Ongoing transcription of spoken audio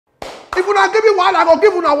if you not give me one, I go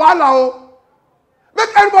give you na one. Make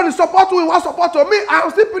everybody support you, want support to me. I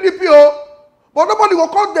am still PDP. But nobody will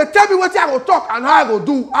come, they tell me what I go talk and how I go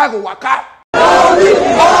do, I go work out.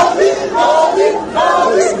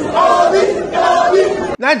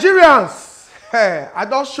 Nigerians, hey, I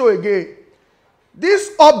don't show again.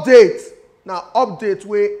 This update, now update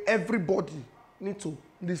where everybody need to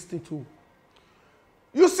listen to.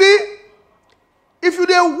 You see, if you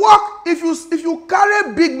dey work, if you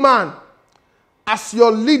carry big man as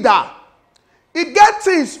your leader, it get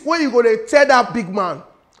things when you go to tell that big man.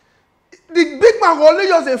 The big man will only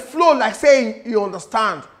just a flow like saying you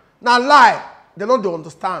understand. Now lie, they don't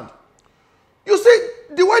understand. You see,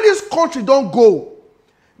 the way this country don't go,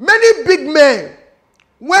 many big men,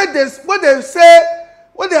 when they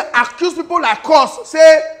accuse people like us,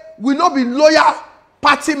 say we not be loyal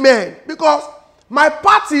party men, because my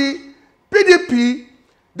party, PDP,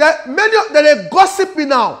 that many of them they gossip me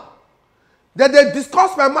now. That they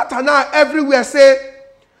discuss my matter now everywhere, say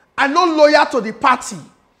I'm not loyal to the party.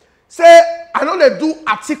 Say I know they do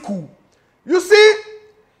Atiku. You see,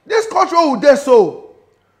 this country will do so.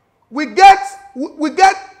 We get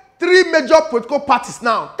 3 major political parties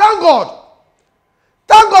now. Thank God.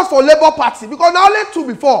 Thank God for Labour Party, because now only 2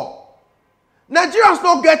 before. Nigerians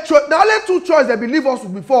don't get choice. Now only 2 choices they believe us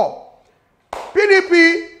before.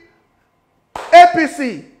 PDP,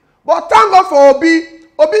 APC. But thank God for Obi.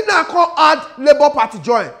 Obi now can't add Labour Party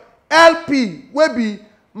join. LP will be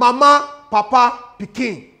Mama, Papa,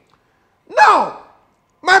 Pikin. Now,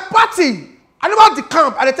 my party, I never the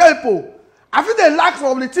camp, and I tell people, I feel they like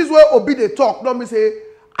some of the things where Obi they talk. Don't me say,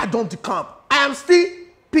 I don't the camp. I am still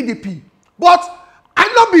PDP. But I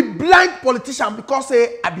not be blind politician because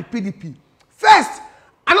say I be PDP. First,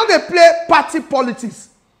 I know they play party politics.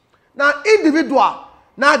 Now, individual,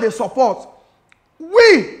 now they support.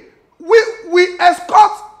 We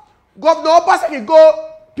escort Governor Obaseki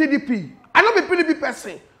go PDP. I don't be PDP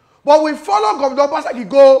person, but we follow Governor Obaseki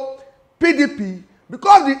go PDP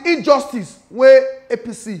because the injustice where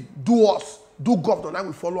APC do us, do governor, now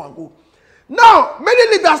we follow and go. Now,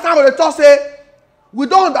 many leaders now they talk say, we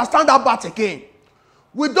don't understand that bat again.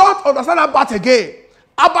 We don't understand that bat again.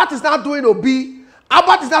 Abat is not doing Obi.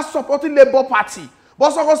 Abat is not supporting Labour Party.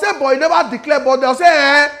 But some say, boy, never declare, but they'll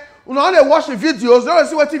say, you know, they watch the videos, they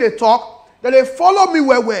see what they talk, then they follow me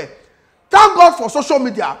where. Thank God for social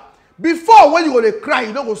media. Before, when you go to cry,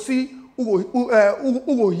 you don't go see who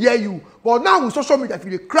will hear you. But now with social media, if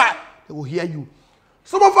you cry, they will hear you.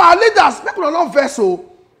 Some of our leaders, make una not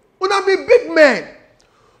vessel, una be big men.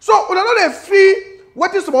 So una know they feel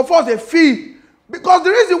what is some of us they feel. Because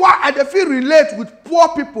the reason why I feel relate with poor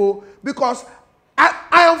people, because I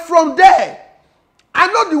am from there. I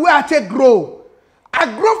know the way I take grow. I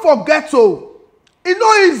grow for ghetto. It's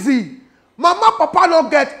not easy. Mama, papa don't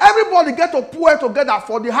get. Everybody get to poor together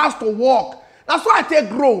for the house to work. That's why I take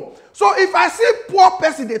grow. So if I see poor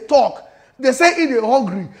person they talk, they say they're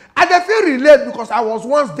hungry. And they feel relate because I was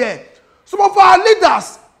once there. Some of our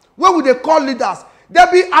leaders, what would they call leaders? They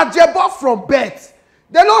be ajeba from birth.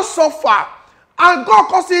 They don't suffer. And God,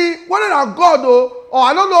 cause whether not God or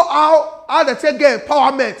I don't know how they take get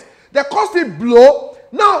empowerment. They cause it blow.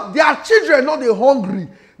 Now their children not they hungry.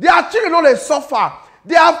 Their children not they suffer.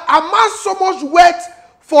 They have amassed so much wealth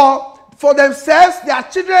for themselves, their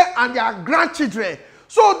children, and their grandchildren.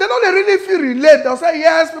 So they don't really feel relate. They'll say,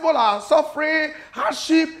 yes, people are suffering,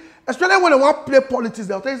 hardship. Especially when they want to play politics,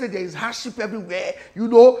 they'll tell you there is hardship everywhere. You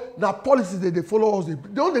know, now politics they follow us. They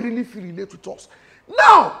don't really feel relate with us.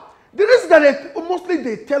 Now, the reason that mostly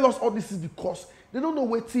they tell us all this is because they don't know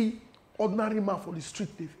what the ordinary man for the street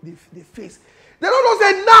they face. They don't know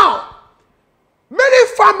say now, many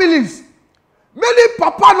families, many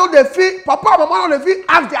papa know they feel, papa and mama know they feel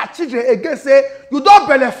ask their children again say, you don't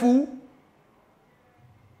belle fool.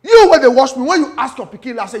 You when they watch me, when you ask your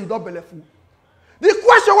pikin, I say you don't belle fool. The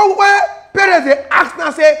question where parents they ask now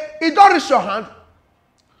say, it don't reach your hand.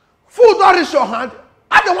 Food don't reach your hand.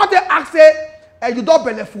 And they want to ask say, you don't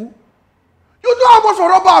belle fool. You know how much for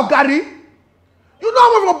rubber of Gary? You know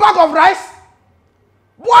how much for bag of rice?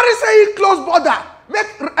 What is saying close border?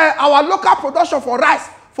 Make our local production for rice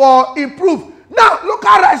for improve. Now,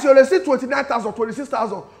 local rice, you only see 29,000,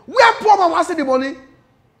 26,000. Where poor man wants the money?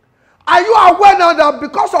 Are you aware now that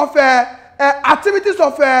because of activities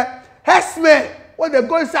of herdsmen, when they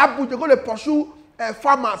go inside bush, they're going to pursue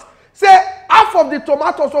farmers? Say, half of the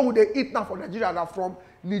tomatoes what they eat now from Nigeria are from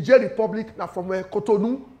Niger Republic, now from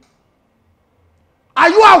Cotonou. Are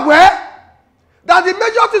you aware that the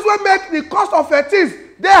major things will make the cost of things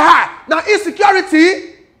they high? Now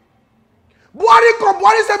insecurity.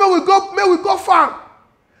 Buhari say may we go farm.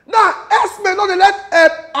 Now, S-men, no, they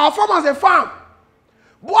let our farmers a farm.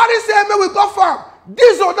 Buhari say, "May we go farm."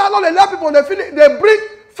 This or that, no, they let people, they bring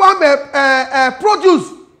farm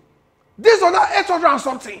produce. This or that, 800 and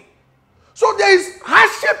something. So there is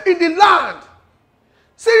hardship in the land.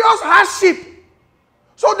 Serious hardship.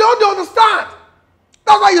 So they don't understand.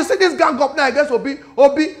 That's why you see this gang up now against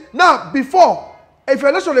Obi. Now, before, if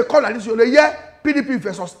you're not sure they call like this, you'll hear PDP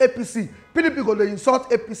versus APC. PDP go to insult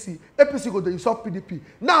APC. APC go to insult PDP.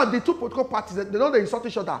 Now, the two political parties, they know they insult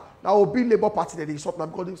each other. Now, Obi Labour Party, they insult now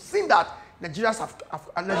because they've seen that Nigerians have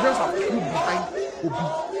queued behind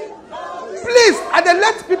Obi. Please, and they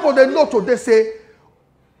let people they know today say,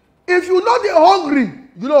 if you know they're hungry,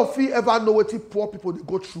 you don't feel ever know what poor people they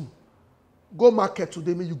go through. Go market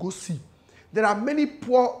today, may you go see. There are many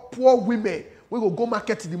poor women we will go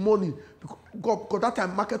market in the morning because that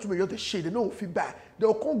time market women just shade. They don't feel bad. They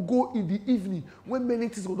will come go in the evening when many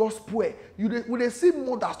things will not spoil. When they see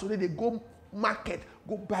mothers today, they go market,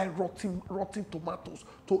 go buy rotten tomatoes.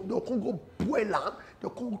 They'll come go boil them. They'll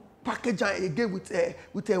come package them again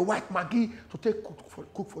with a white Maggi to take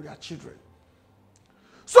cook for their children.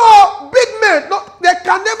 So big men, they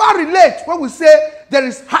can never relate when we say there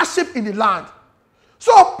is hardship in the land.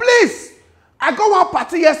 So please. I go one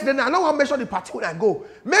party yesterday, and I don't want to mention the party when I go.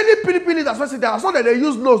 Many PDP leaders, especially there, I saw that they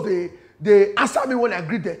use nose, they answer me when I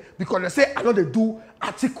greet them because they say, I know they do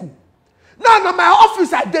Atiku. Now, my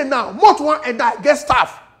office I did now, month one and I get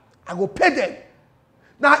staff. I go pay them.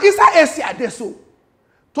 Now, inside AC I did so.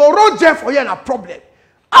 To roll Jeff for you, a problem.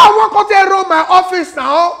 I want to roll my office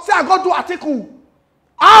now, say I go do Atiku.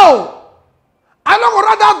 How? I don't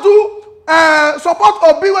rather do support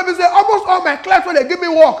Obi when we say almost all my clients when they give me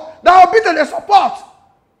work. That will be the support.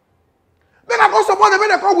 Make I go support them when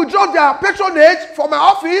they come withdraw their patronage from my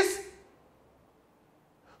office.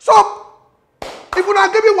 So, if you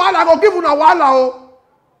not give me one, I go give you one.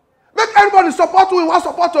 Make everybody support you, want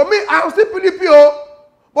support to me. I am still PDP.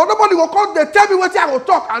 But nobody will come, they tell me what I go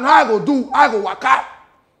talk and how I go do, I go work out.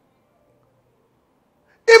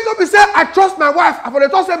 If nobody say, I trust my wife, I for the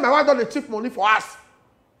talk say my wife don't cheap money for us.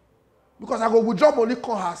 Because I go withdraw money,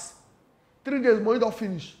 call us. 3 days, money don't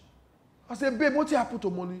finish. I say, babe, what you put to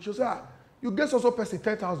money? She say, you get also person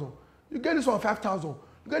 10,000. You get this one 5,000.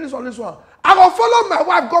 You get this one. I go follow my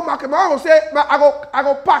wife, go market. My wife will say, I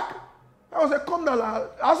go pack. I will say, come now.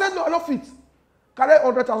 I say, no, I don't fit. Carry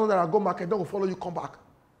 100,000 that I go market, don't go follow you, come back.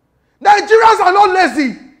 Nigerians are not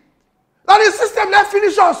lazy. That the system let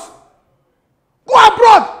finish us. Go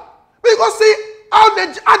abroad. Because see how they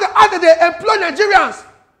employ Nigerians.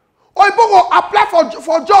 Or people go apply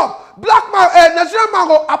for job. Black man, Nigerian man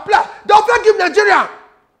go apply. They'll not give Nigeria.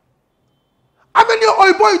 How many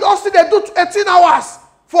Oibo you don't see they do 18 hours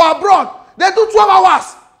for abroad? They do 12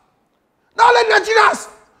 hours. Now let Nigerians,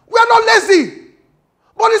 we are not lazy.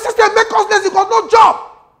 But the system make us lazy because no job.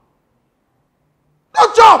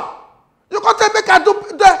 No job. You can't make I do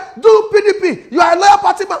PDP. You are a loyal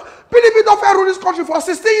party man. PDP don't fair rule this country for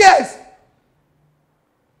 16 years.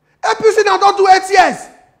 APC now don't do 8 years.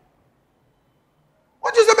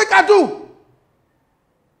 What do you say make I do?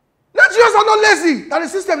 Nigerians are not lazy. That the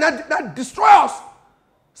system that destroy us.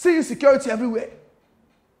 See insecurity everywhere.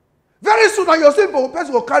 Very soon, now your simple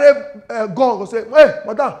person will carry a gun and say, hey,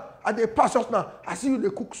 madam, at the pass just now, I see you they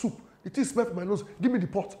cook soup. The thing smell from my nose. Give me the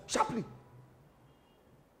pot. Sharply.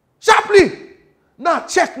 Sharply. Now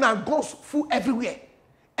check now, guns full everywhere.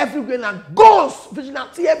 Everywhere now, guns,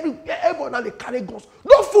 vigilante everywhere. Everyone now they carry guns.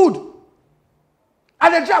 No food.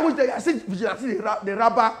 And the job which I see vigilante, the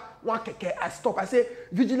rubber one keke. I stop. I say,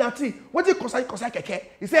 vigilante, what do you concern keke?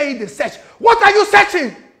 He say, they search. What are you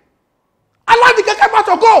searching? Allow the keke man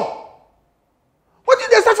to go. What did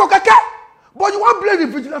they search for keke? But you want to blame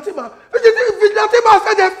the vigilante man. Vigilante man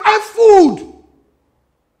said they find food.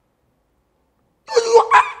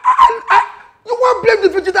 You want to blame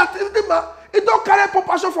the vigilante man. He don't carry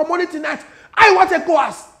proportion for money tonight. I want to go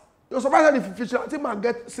ask. You're surprised that the vigilante man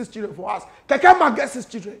get 6 children for us. Keke man get 6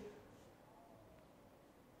 children.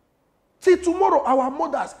 Till tomorrow, our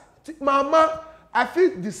mothers, mama, I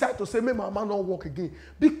feel decide to say, make mama not work again.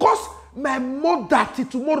 Because my mother, till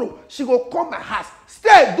tomorrow, she go come my house.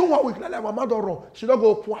 Stay, do 1 week, like mama don't run. She don't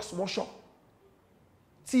go open a small shop.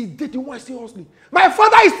 See, they the one still hustling. My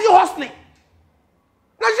father is still hustling.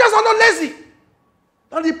 Nigerians are not lazy.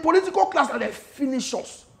 And the political class, and they finish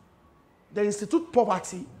us. They institute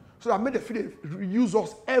poverty, so that make the feel they use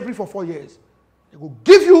us every 4 years. They will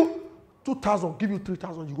give you 2,000, give you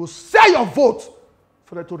 3,000. You go sell your vote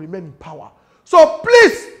for them to remain in power. So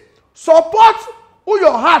please, support who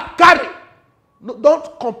your heart carry. No,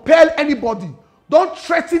 don't compel anybody. Don't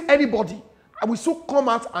threaten anybody. I will soon come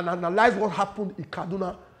out and analyze what happened in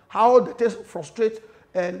Kaduna, how they take frustrate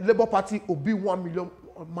Labour Party Obi 1 million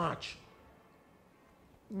march.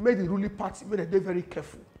 Make the ruling party, make they very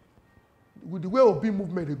careful. With the way Obi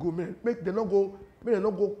movement they go, make they not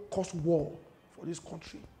go cause war for this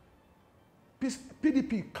country.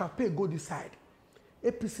 PDP campaign go decide.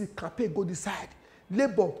 APC campaign go decide.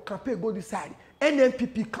 Labour campaign go decide.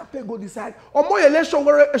 NNPP campaign go decide. Or more election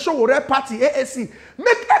where party AAC.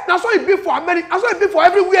 Make that's what it be for America. That's what it be for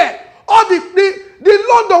everywhere. All the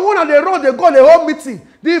London one on the road they go the whole meeting.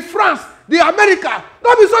 The France, the America.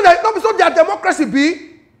 Not be so their democracy be.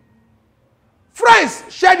 Friends,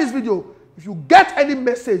 share this video. If you get any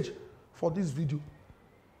message for this video,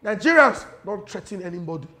 Nigerians don't threaten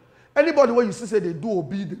anybody. Anybody when you see say they do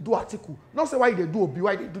Obi, they do Atiku. Not say why they do Obi,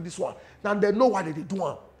 why they do this one. Now they know why they do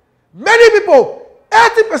one. Many people,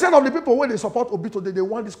 80% of the people when they support Obi today, they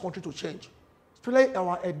want this country to change. Especially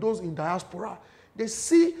our those in diaspora. They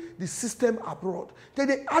see the system abroad. Then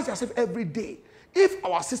they ask themselves every day, if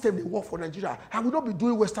our system they work for Nigeria, I will not be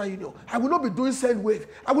doing Western Union. I will not be doing Sendwave.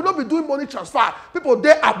 I will not be doing money transfer. People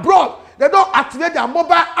there abroad, they don't activate their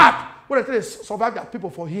mobile app when they survive their people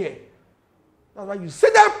for here. That's why you see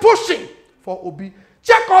them pushing for Obi.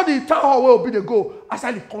 Check all the town hall where Obi they go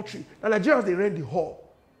outside the country. The Nigerians they rent the hall.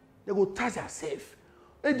 They go tax themselves.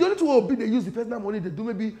 And the only two Obi they use the personal money they do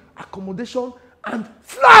maybe accommodation and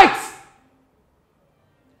flights.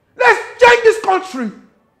 Let's change this country.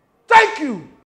 Thank you.